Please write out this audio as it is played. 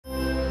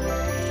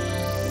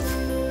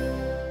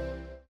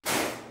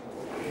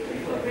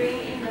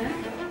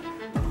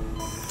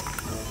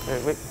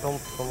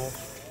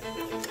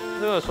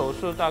这个手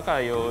术大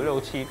概有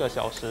6、7个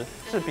小时，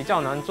是比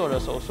较难做的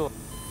手术。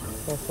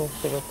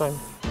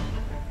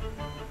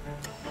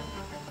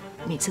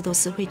每次都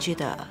是会觉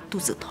得肚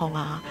子痛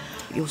啊，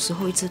有时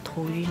候一直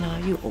头晕啊，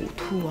又呕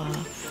吐啊。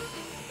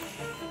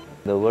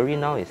The worry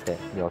now is that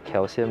your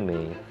calcium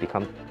may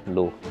become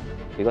low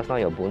because now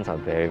your bones are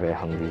very, very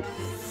hungry.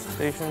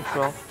 医生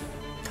说，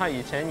他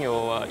以前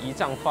有胰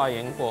脏发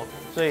炎过，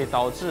所以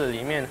导致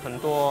里面很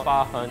多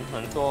疤痕、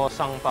很多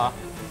伤疤。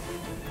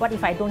What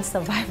if I don't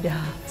survive the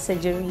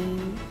surgery?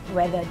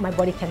 Whether my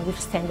body can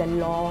withstand the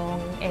long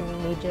and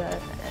major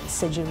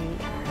surgery?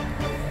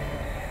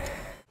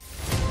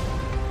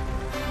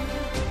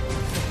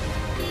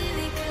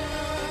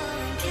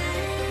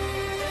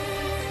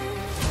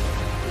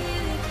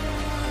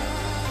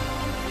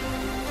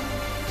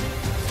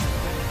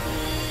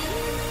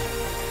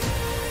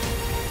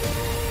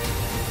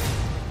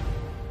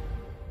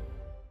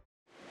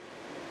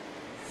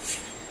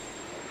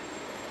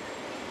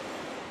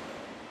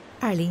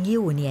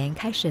 2015年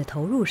开始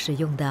投入使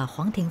用的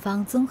黄廷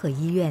芳综合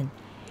医院，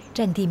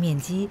占地面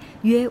积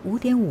约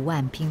5.5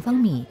万平方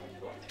米，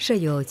设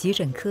有急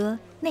诊科、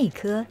内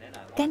科、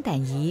肝胆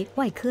胰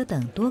外科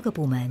等多个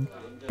部门，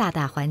大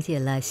大缓解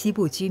了西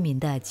部居民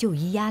的就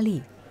医压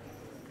力。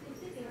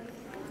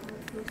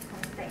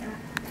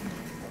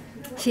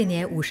现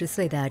年50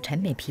岁的陈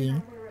美萍，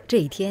这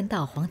一天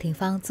到黄廷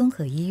芳综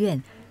合医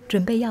院，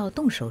准备要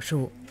动手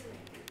术。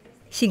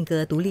性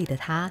格独立的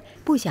她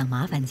不想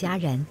麻烦家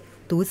人，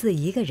独自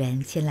一个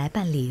人前来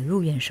办理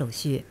入院手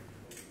续。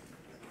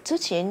之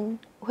前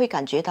会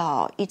感觉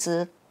到一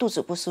直肚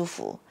子不舒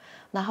服，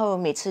然后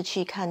每次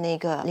去看那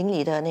个邻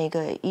里的那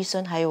个医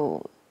生，还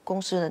有公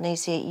司的那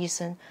些医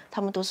生，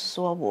他们都是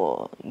说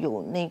我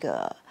有那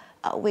个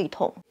胃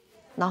痛，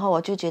然后我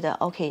就觉得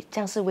OK，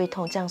 这样是胃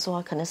痛，这样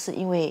说可能是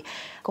因为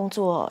工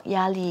作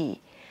压力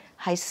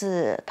还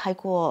是太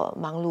过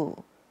忙碌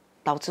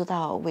导致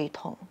到胃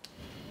痛。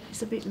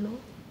It's a bit low.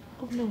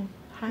 Oh no.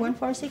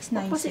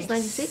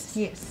 14696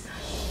 Yes.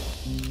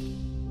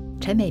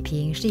 陈美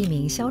萍是一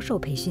名销售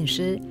培训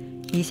师，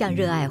一向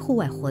热爱户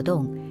外活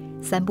动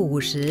，3不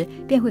5时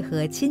便会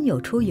和亲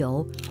友出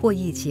游或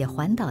一起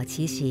环岛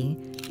骑行，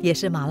也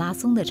是马拉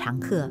松的常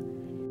客。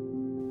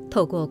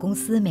透过公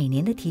司每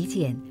年的体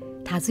检，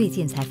她最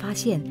近才发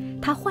现，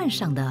她患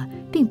上的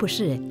并不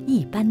是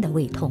一般的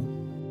胃痛。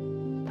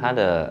她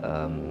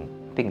的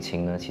病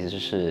情呢，其实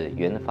是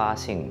原发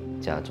性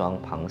甲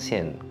状旁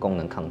腺功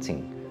能亢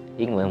进，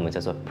英文我们叫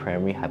做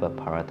primary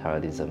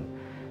hyperparathyroidism，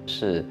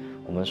 是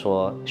我们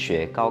说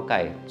血高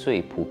钙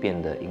最普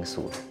遍的因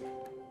素。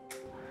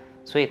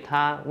所以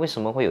他为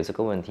什么会有这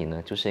个问题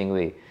呢？就是因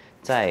为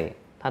在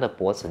他的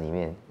脖子里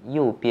面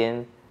右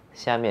边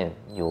下面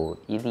有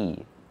一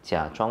粒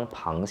甲状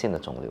旁腺的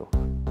肿瘤。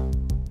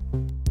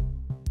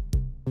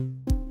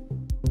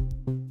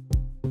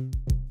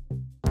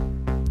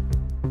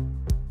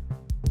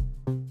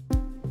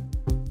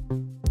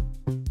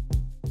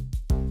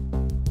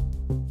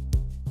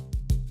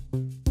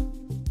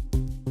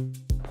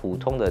普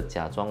通的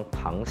甲状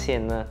旁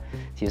腺呢，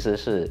其实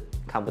是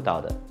看不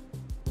到的，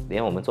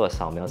连我们做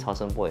扫描超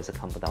声波也是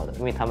看不到的，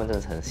因为它们真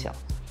的是很小，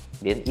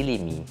连1厘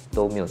米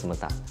都没有这么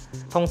大。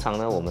通常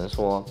呢，我们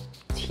说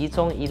其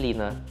中1粒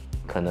呢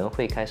可能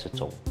会开始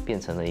肿，变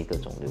成了一个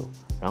肿瘤，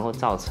然后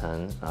造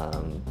成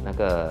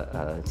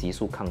激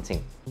素亢进。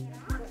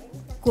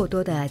过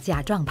多的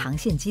甲状旁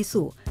腺激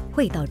素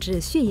会导致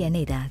血液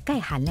内的钙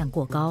含量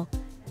过高，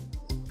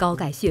高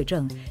钙血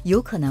症有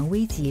可能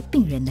危及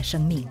病人的生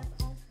命。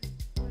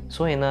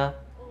所以呢，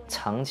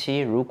长期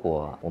如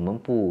果我们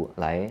不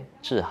来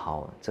治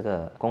好这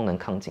个功能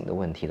亢进的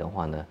问题的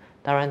话呢，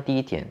当然第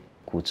一点，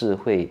骨质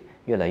会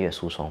越来越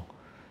疏松，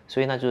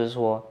所以那就是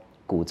说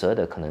骨折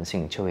的可能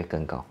性就会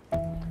更高。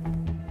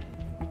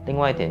另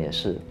外一点也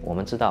是，我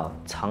们知道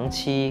长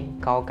期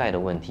高钙的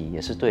问题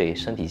也是对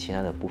身体其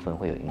他的部分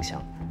会有影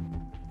响，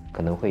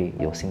可能会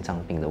有心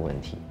脏病的问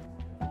题。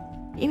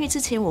因为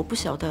之前我不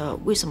晓得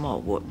为什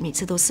么我每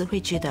次都是会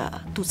觉得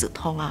肚子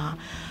痛啊，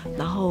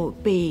然后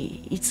背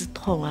一直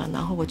痛啊，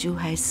然后我就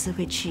还是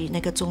会去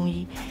那个中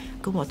医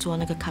跟我做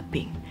那个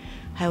cupping，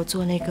 还有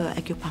做那个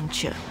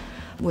acupuncture。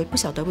我也不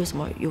晓得为什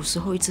么有时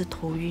候一直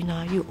头晕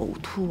啊，又呕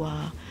吐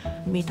啊，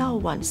每到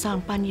晚上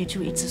半夜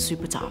就一直睡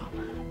不着，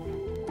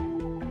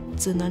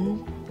只能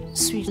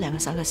睡2个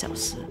3个小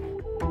时。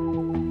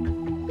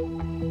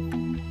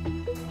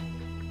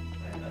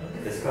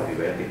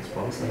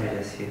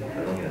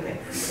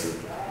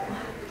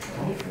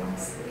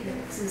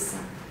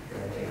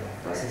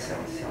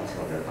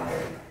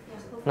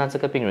那这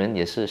个病人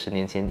也是10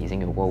年前已经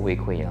有过胃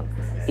溃疡，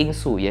因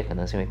素也可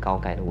能是因为高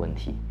钙的问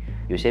题。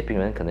有些病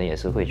人可能也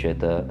是会觉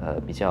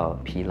得比较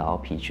疲劳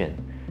疲倦，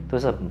都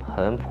是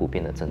很普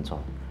遍的症状。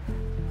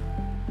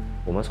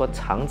我们说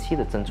长期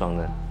的症状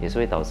呢，也是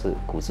会导致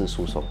骨质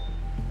疏松。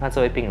那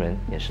这位病人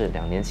也是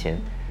2年前，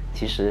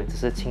其实只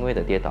是轻微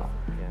的跌倒，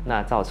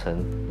那造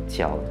成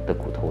脚的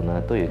骨头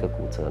呢都有一个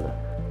骨折了。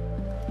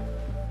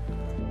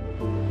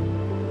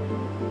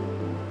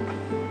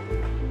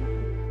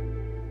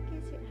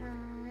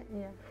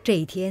这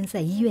一天，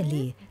在医院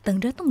里等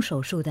着动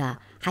手术的，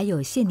还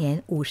有现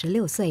年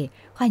56岁、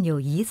患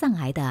有胰脏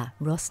癌的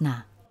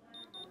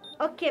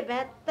Rosna。Okay,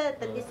 better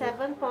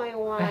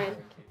 37.1。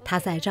她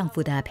在丈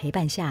夫的陪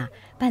伴下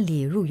办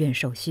理入院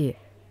手续，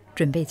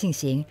准备进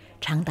行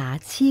长达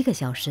7个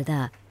小时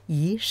的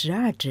胰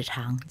12指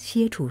肠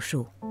切除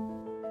术。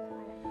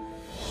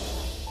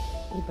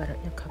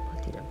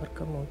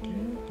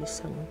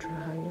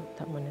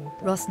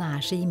Rosna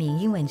是一名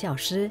英文教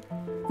师，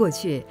过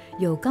去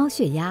有高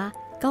血压、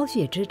高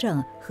血脂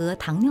症和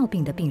糖尿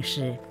病的病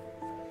史。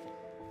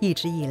一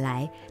直以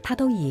来，她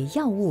都以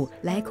药物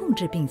来控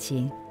制病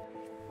情，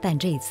但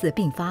这一次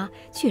病发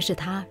却是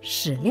她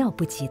始料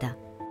不及的。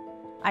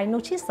I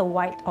noticed the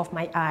white of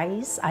my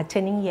eyes are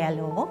turning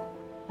yellow,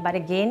 but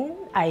again,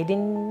 I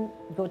didn't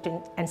go to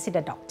and see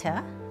the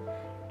doctor,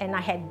 and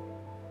I had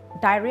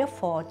diarrhea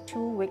for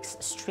 2 weeks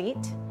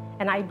straight,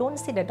 and I don't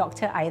see the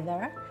doctor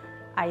either.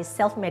 I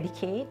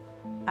self-medicate.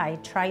 I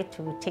try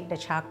to take the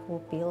charcoal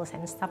pills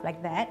and stuff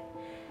like that.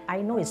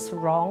 I know it's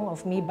wrong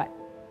of me, but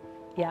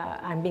yeah,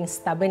 I'm being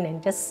stubborn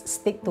and just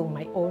stick to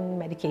my own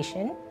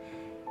medication.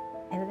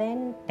 And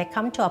then I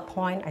come to a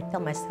point, I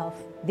tell myself,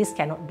 this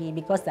cannot be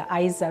because the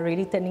eyes are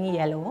really turning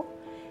yellow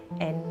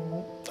and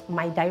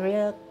my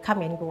diarrhea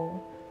come and go.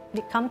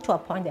 It come to a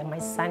point that my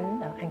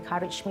son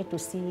encouraged me to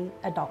see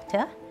a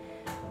doctor.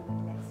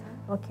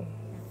 Okay.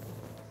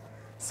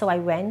 So I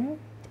went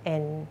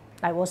and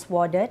I was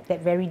warded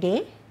that very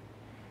day.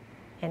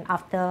 And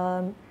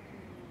after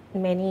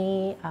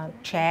many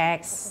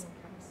checks,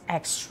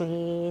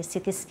 X-ray,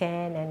 CT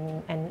scan,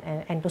 and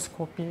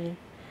endoscopy,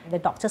 the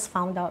doctors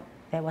found out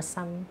there was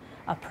some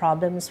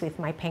problems with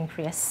my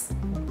pancreas.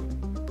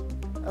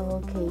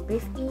 Okay,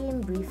 breathe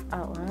in, breathe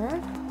out.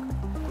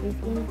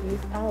 Breathe in,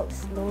 breathe out,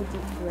 slow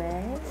deep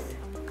breath.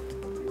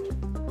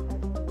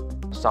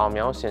 扫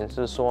描显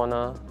示说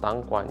呢，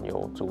胆管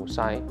有阻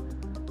塞。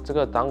这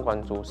个胆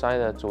管阻塞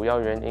的主要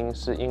原因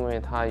是因为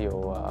它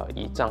有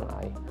胰脏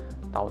癌，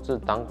导致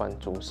胆管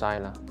阻塞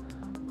了。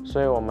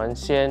所以我们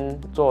先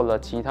做了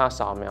其他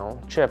扫描，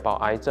确保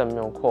癌症没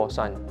有扩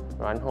散，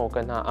然后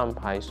跟他安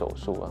排手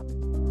术啊。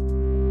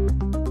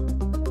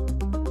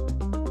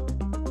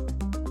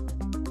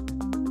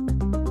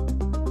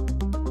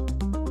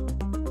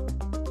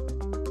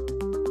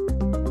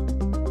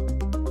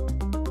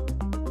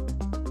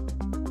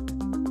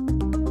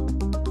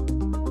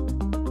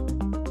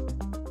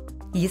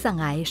胰脏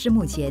癌是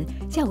目前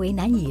较为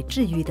难以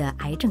治愈的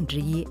癌症之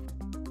一，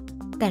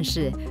但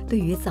是对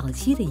于早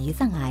期的胰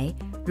脏癌，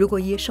如果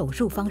以手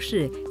术方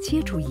式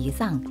切除胰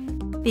脏，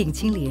并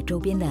清理周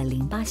边的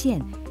淋巴腺，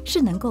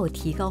是能够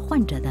提高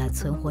患者的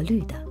存活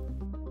率的。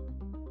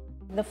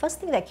The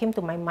first thing that came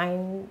to my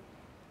mind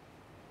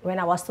when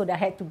I was told I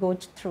had to go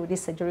through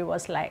this surgery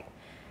was like,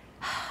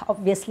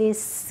 obviously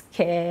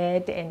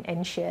scared and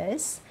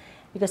anxious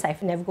because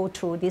I've never go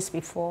through this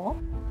before.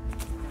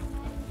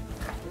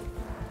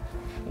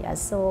 Yeah,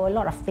 so a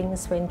lot of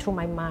things went through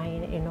my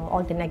mind, you know,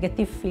 all the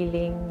negative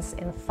feelings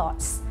and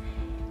thoughts.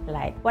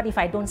 Like, what if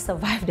I don't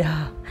survive the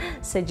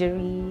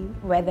surgery?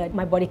 Whether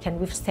my body can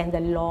withstand the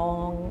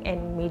long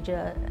and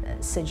major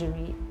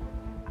surgery.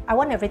 I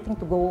want everything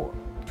to go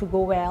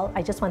well.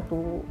 I just want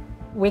to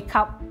wake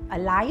up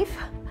alive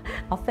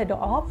after the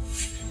op.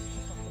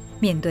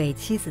 面对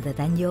妻子的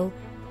担忧，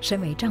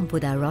身为丈夫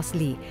的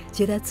Rosalie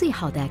觉得最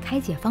好的开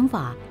解方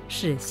法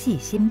是细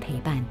心陪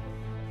伴。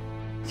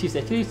She's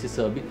actually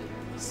a bit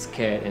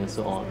scared and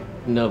so on,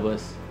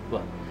 nervous.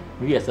 But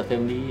we as a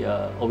family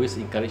always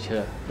encourage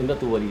her not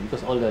to worry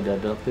because all the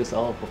doctors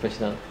are all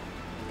professional.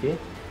 Okay,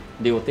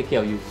 they will take care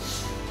of you.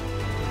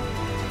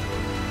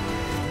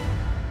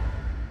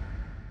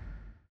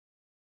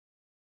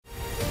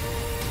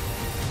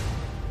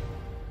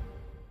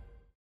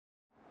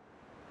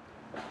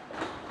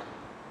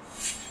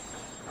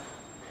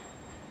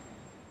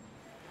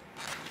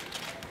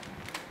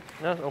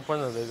 Let's open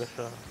the bigger.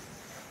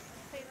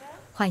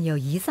 患有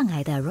胰脏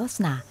癌的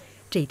Rosna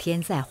这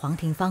天在黄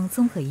廷芳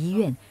综合医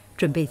院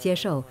准备接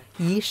受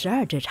胰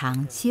12指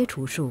肠切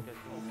除术。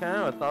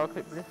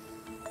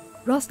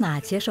Rosna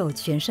接受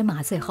全身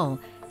麻醉后，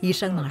医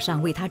生马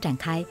上为她展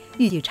开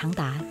预计长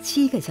达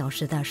7个小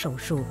时的手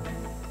术。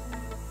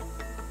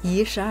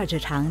胰12指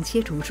肠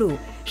切除术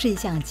是一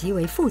项极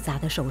为复杂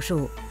的手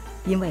术，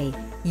因为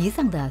胰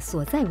脏的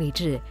所在位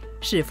置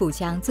是腹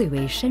腔最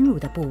为深入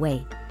的部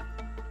位，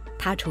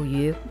它处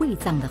于胃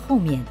脏的后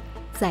面，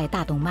在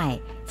大动脉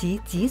及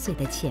脊髓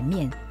的前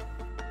面。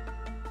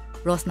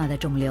Rosna 的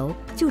肿瘤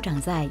就长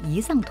在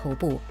胰脏头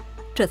部，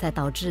这才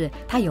导致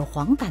她有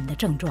黄疸的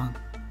症状。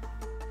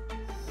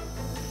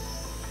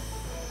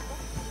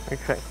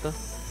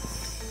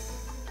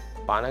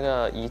把那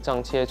个胰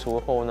脏切除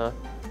后呢，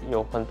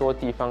有很多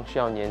地方需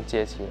要连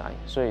接起来，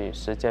所以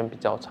时间比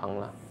较长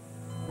了。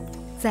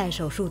在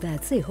手术的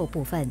最后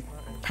部分，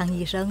汤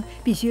医生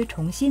必须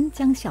重新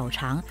将小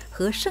肠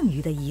和剩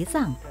余的胰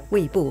脏、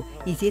胃部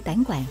以及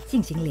胆管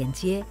进行连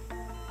接，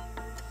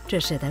这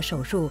使得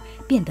手术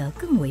变得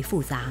更为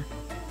复杂。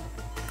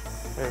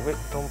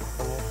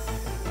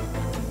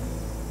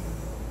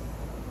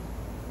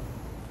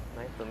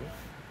after me.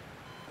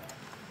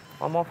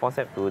 One more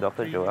forceps to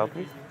Dr. Joel,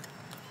 please.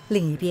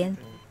 另一边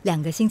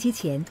，2个星期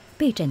前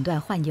被诊断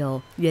患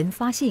有原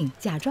发性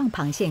甲状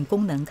旁腺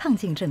功能亢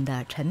进症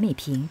的陈美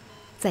萍，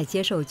在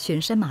接受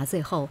全身麻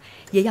醉后，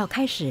也要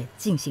开始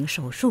进行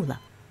手术了。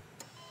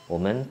我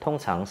们通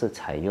常是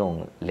采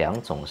用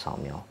2种扫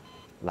描，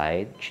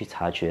来去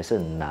察觉是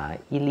哪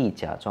一粒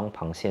甲状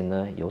旁腺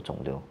呢有肿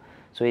瘤。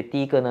所以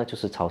第一个呢就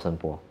是超声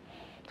波，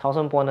超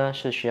声波呢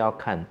是需要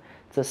看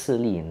这4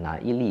粒哪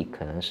一粒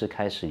可能是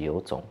开始有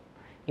肿，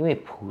因为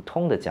普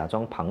通的甲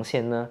状旁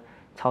腺呢，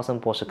超声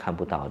波是看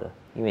不到的，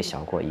因为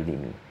小过1厘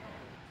米。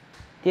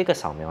第二个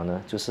扫描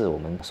呢，就是我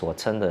们所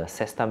称的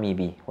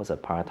sestamibi 或者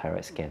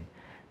parathyroid scan。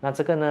那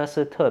这个呢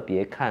是特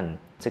别看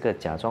这个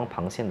甲状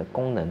旁腺的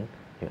功能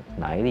有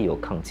哪一粒有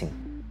亢进。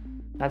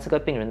那这个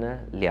病人呢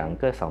，2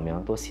个扫描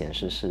都显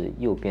示是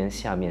右边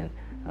下面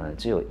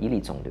只有1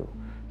粒肿瘤。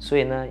所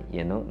以呢，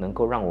也能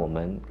够让我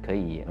们可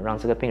以让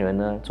这个病人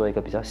呢做一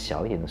个比较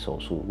小一点的手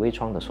术，微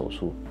创的手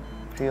术。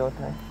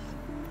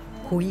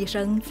胡医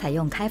生采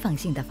用开放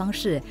性的方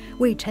式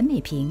为陈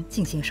美萍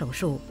进行手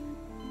术。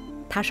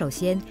他首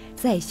先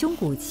在胸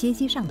骨切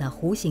肌上的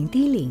弧形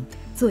低领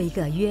做一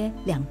个约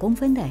2公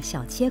分的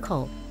小切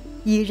口，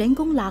以人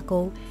工拉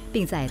钩，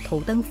并在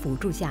头灯辅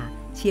助下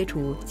切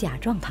除甲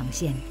状旁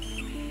腺。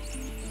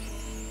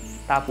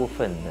大部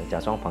分的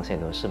甲状旁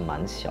腺都是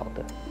蛮小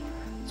的。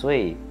所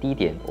以第一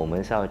点，我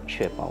们是要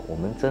确保我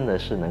们真的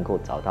是能够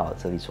找到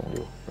这粒肿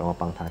瘤，然后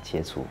帮它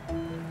切除。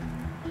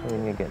So we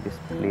need to get this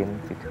plane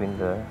between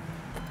the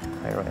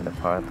thyroid and the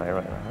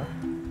parathyroid.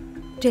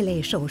 这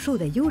类手术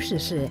的优势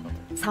是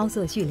操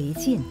作距离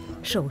近，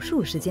手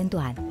术时间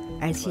短，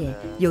而且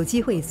有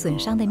机会损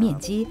伤的面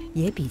积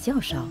也比较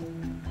少。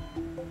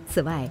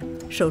此外，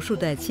手术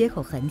的切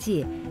口痕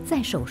迹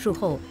在手术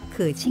后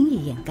可轻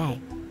易掩盖，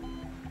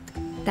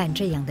但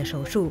这样的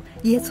手术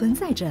也存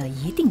在着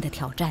一定的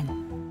挑战。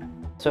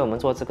所以我们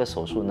做这个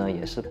手术呢，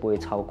也是不会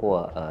超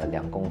过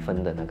2公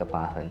分的那个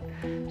疤痕，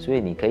所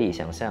以你可以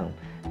想象，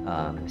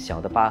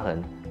小的疤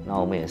痕，那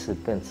我们也是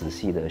更仔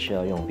细的需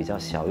要用比较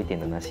小一点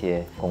的那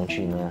些工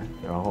具呢，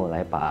然后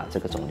来把这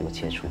个肿瘤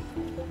切除。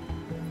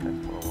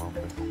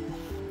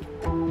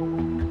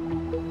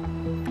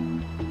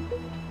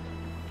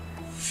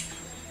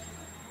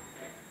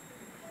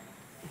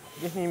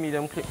Give me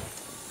medium clip.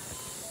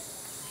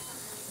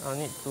 I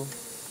need to.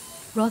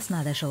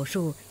 Rosna 的手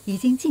术已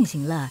经进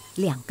行了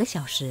2个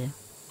小时。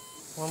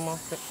One more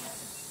clip.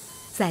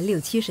 在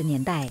60-70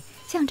年代，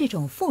像这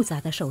种复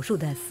杂的手术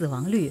的死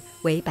亡率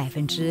为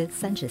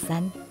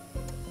33%，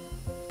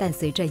但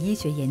随着医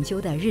学研究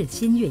的日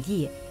新月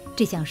异，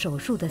这项手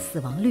术的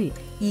死亡率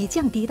已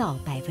降低到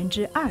2%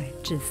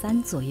至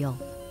3%左右。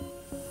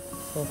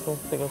So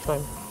take your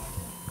time.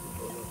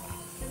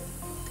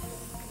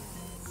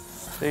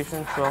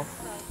 Station 12.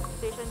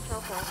 Station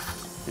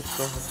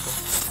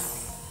 12.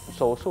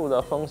 手术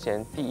的风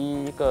险，第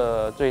一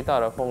个最大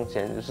的风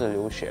险就是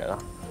流血了。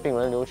病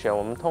人流血，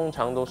我们通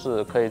常都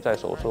是可以在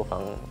手术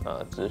房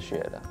止血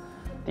的。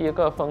第二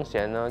个风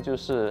险呢，就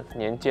是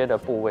连接的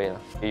部位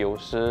了。有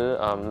时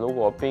如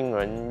果病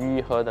人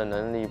愈合的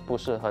能力不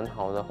是很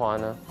好的话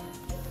呢，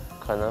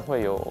可能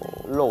会有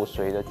漏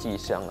水的迹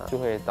象就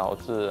会导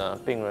致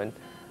病人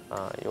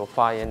有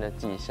发炎的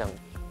迹象，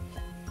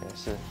也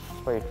是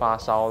会发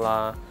烧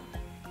啦，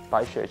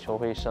白血球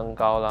会升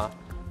高啦，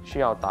需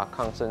要打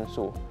抗生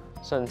素。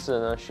甚至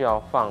呢，需要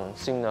放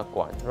新的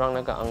管，让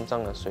那个肮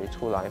脏的水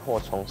出来，或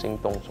重新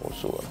动手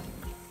术了。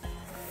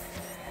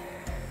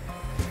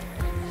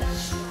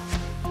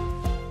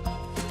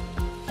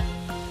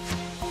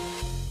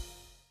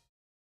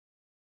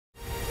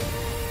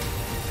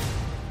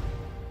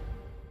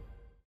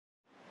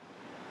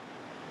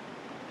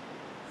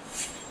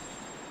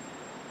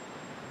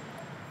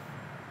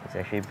It's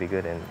actually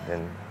bigger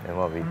than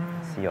what we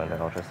see on the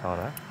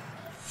ultrasound.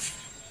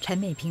 陈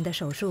美萍的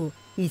手术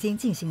已经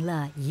进行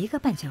了1个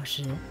半小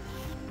时。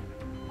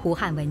胡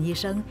汉文医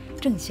生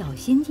正小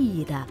心翼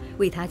翼地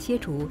为她切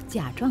除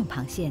甲状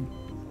旁腺。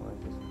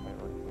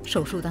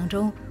手术当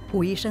中，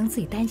胡医生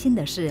最担心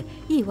的是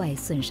意外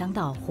损伤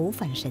到喉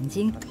返神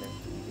经，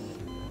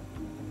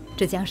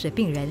这将使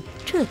病人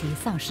彻底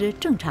丧失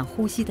正常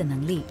呼吸的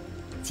能力，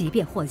即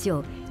便获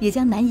救，也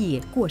将难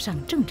以过上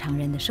正常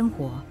人的生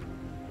活。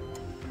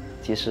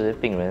其实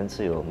病人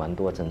是有蛮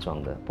多症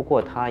状的，不过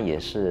他也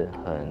是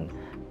很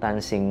担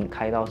心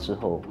开刀之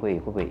后会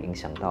不会影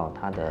响到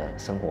他的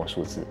生活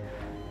素质。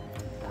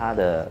他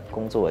的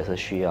工作也是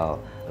需要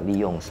利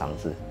用嗓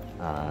子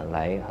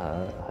来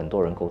和很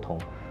多人沟通，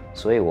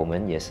所以我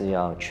们也是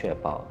要确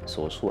保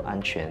手术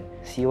安全，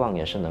希望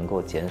也是能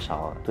够减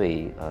少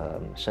对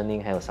声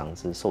音还有嗓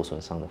子受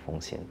损伤的风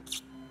险。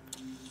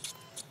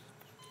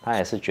他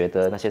也是觉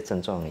得那些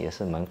症状也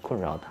是蛮困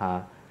扰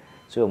他，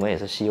所以我们也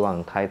是希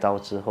望开刀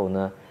之后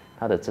呢，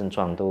他的症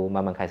状都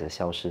慢慢开始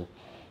消失。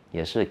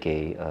也是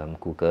给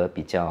骨骼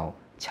比较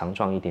强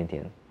壮一点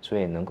点，所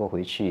以能够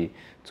回去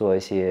做一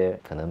些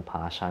可能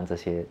爬山这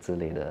些之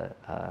类的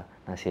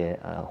那些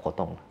活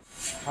动。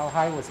How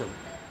high was the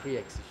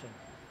pre-excision?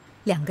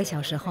 2个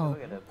小时后，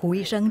胡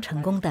医生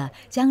成功地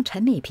将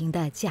陈美萍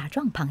的甲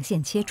状旁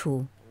腺切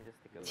除。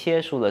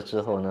切除了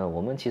之后呢，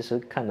我们其实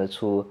看得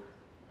出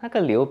那个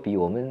瘤比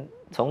我们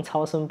从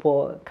超声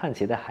波看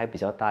起来还比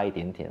较大一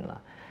点点啦。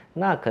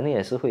那可能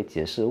也是会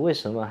解释为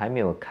什么还没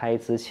有开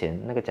之前，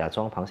那个甲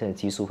状旁腺的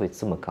激素会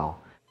这么高。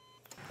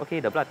Okay,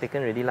 the blood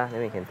taken ready 啦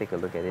 ，then we can take a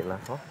look at it 啦。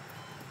哦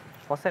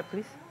 ，WhatsApp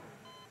please。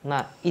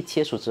那一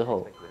切除之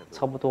后，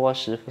差不多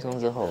10分钟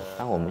之后，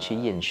当我们去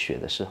验血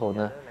的时候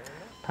呢，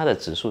它的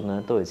指数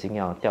呢都已经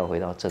要调回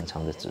到正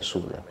常的指数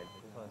了，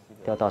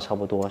调到差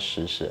不多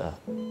10、12。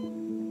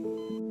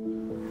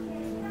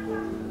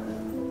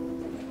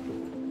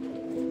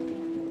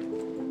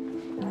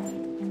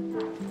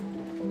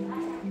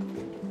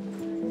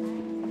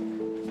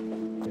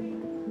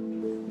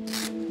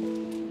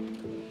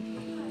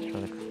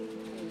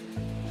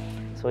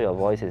So your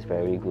voice is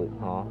very good.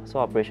 So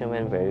operation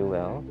went very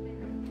well.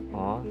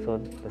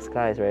 So the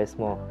scar is very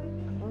small.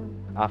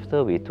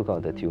 After we took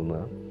out the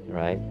tumor,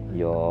 right,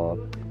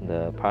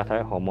 the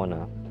parathyroid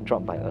hormone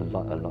dropped by a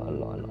lot.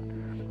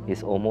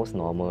 It's almost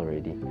normal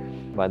already.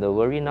 But the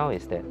worry now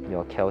is that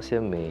your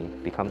calcium may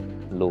become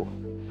low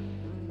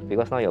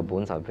because now your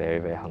bones are very,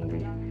 very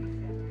hungry.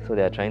 So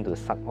they are trying to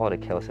suck all the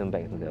calcium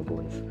back into their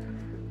bones.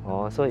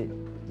 So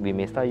we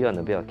may start you on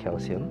a bit of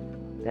calcium.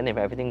 Then if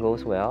everything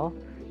goes well,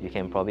 you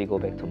can probably go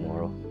back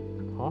tomorrow.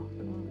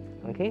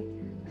 Okay?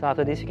 So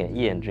after this, you can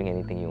eat and drink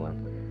anything you want.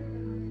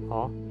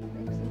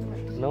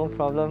 No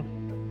problem.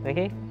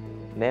 Okay?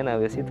 Then I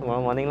will see you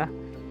tomorrow morning lah.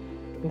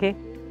 Okay?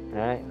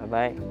 Alright,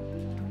 bye-bye.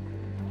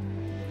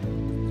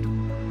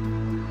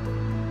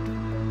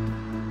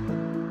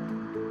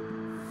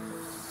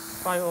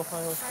 Five.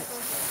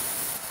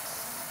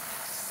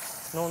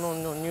 No,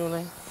 new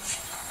line.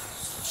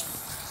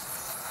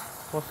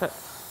 What's that?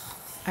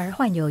 而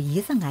患有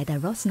胰脏癌的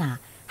Rosna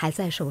还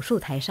在手术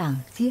台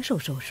上接受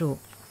手术。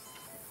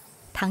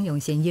汤永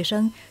贤医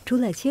生除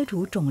了切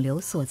除肿瘤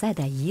所在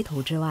的胰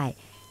头之外，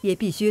也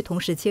必须同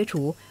时切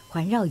除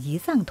环绕胰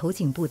脏头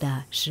颈部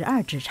的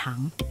12指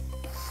肠。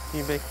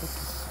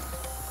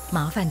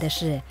麻烦的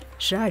是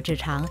，12指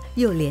肠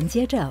又连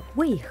接着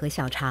胃和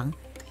小肠，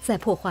在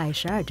破坏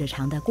12指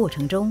肠的过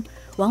程中，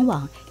往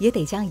往也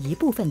得将一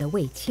部分的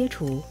胃切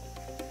除。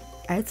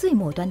而最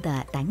末端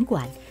的胆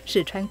管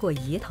是穿过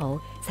胰头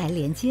才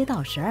连接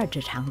到12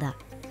指肠的，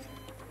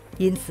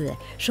因此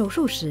手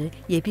术时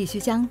也必须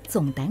将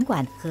总胆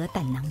管和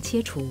胆囊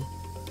切除。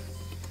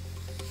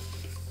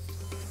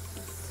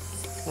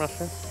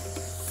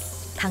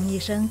汤医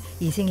生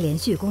已经连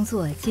续工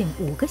作近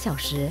5个小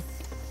时，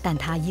但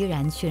他依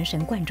然全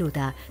神贯注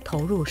地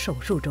投入手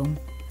术中，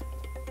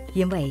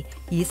因为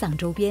胰脏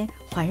周边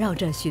环绕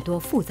着许多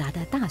复杂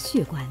的大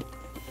血管。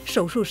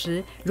手术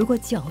时，如果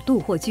角度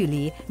或距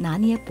离拿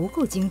捏不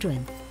够精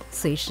准，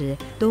随时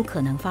都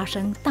可能发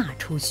生大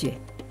出血。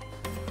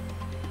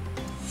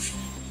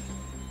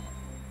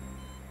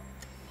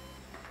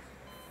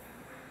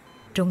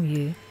终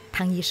于，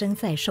汤医生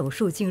在手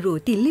术进入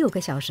第6个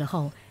小时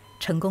后，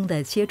成功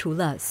地切除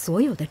了所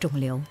有的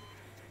肿瘤。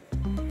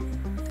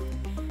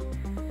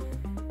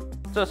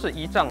这是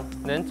胰脏，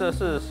这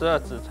是12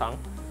指肠，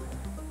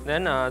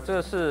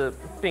这是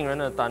病人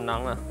的胆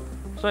囊了，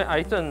所以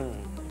癌症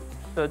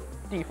的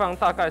地方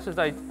大概是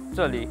在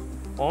这里，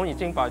我们已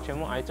经把全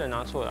部癌症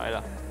拿出来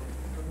了。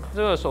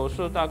这个手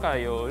术大概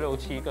有6、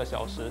7个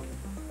小时，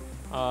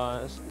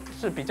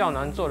是比较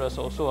难做的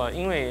手术啊，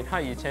因为他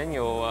以前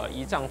有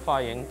胰脏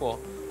发炎过，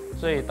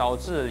所以导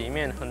致里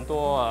面很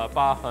多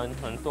疤痕、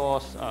很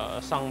多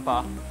伤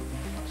疤，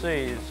所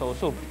以手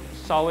术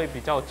稍微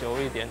比较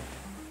久一点。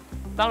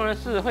当然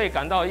是会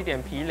感到一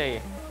点疲累，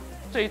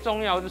最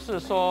重要就是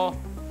说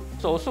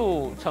手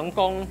术成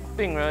功，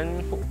病人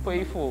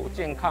恢复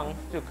健康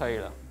就可以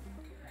了。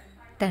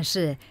但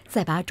是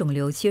在把肿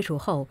瘤切除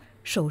后，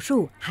手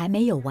术还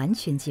没有完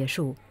全结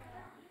束。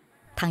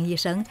汤医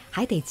生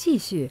还得继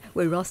续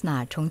为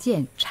Rosna 重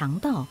建肠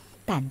道、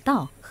胆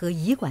道和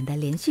胰管的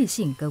连续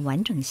性跟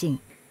完整性，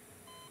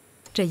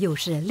这又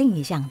是另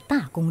一项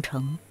大工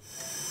程。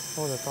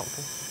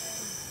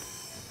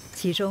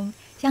其中，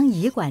将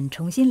胰管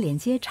重新连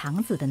接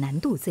肠子的难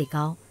度最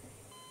高，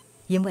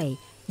因为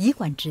胰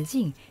管直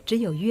径只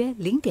有约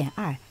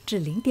0.2至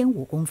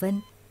0.5公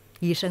分，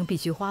医生必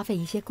须花费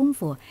一些功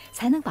夫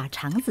才能把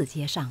肠子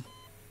接上。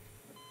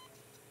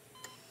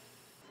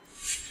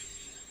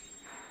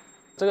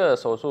这个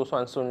手术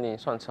算顺利，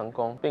算成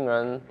功。病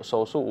人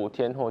手术5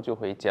天后就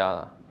回家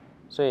了，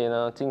所以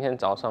呢，今天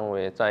早上我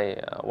也在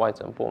外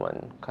诊部门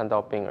看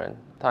到病人，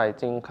他已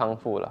经康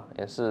复了，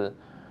也是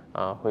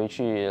回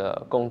去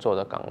了工作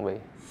的岗位。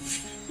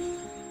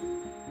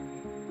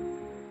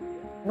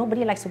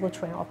Nobody likes to go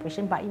through an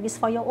operation, but if it's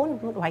for your own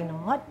good, why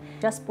not?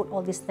 Just put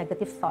all these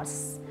negative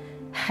thoughts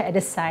at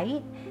the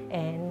side,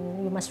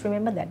 and you must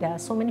remember that there are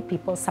so many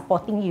people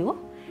supporting you,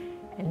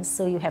 and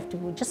so you have to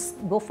just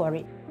go for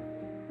it.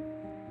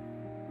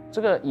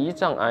 这个胰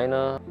脏癌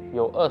呢，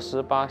有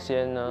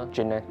28%呢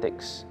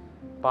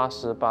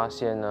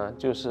genetics，8% 呢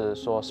就是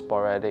说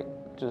sporadic，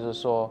 就是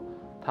说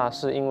它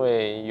是因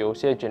为有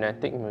些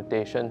genetic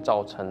mutation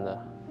造成的。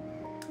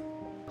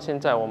现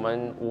在我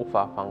们无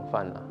法防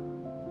范了。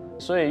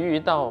所以遇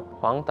到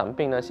黄疸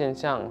病的现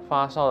象、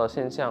发烧的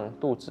现象、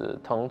肚子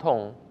疼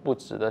痛不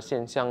止的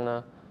现象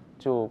呢，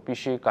就必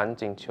须赶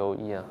紧求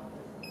医啊。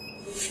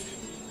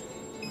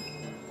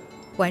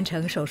完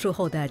成手术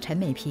后的陈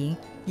美萍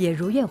也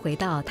如愿回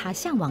到她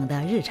向往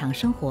的日常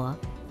生活。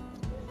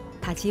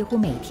她几乎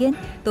每天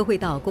都会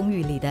到公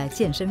寓里的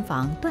健身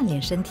房锻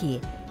炼身体，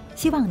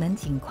希望能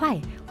尽快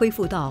恢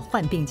复到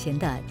患病前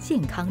的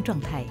健康状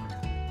态。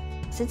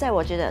现在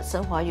我觉得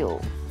生活有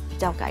比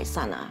较改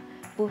善啊，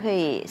不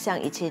会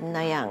像以前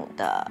那样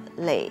的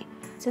累。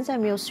现在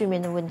没有睡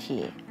眠的问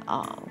题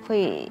啊，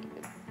会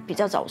比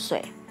较早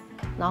睡，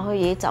然后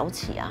也早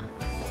起啊。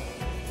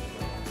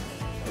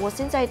我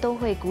现在都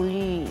会鼓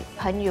励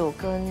朋友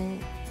跟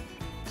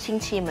亲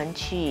戚们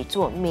去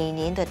做每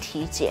年的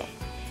体检。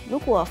如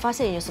果发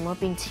现有什么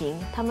病情，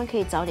他们可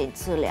以早点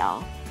治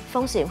疗，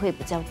风险会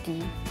比较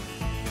低。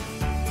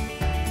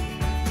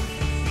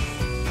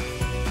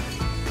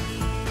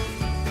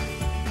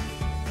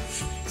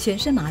全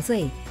身麻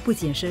醉不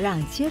仅是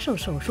让接受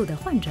手术的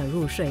患者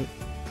入睡，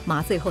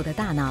麻醉后的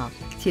大脑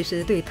其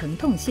实对疼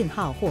痛信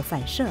号或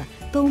反射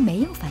都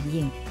没有反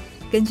应。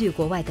根据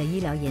国外的医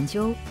疗研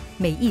究，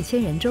每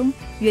1000人中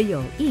约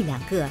有1-2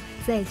个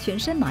在全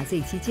身麻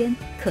醉期间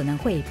可能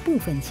会部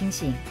分清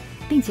醒，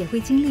并且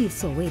会经历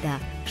所谓的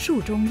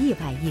术中意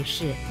外意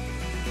识。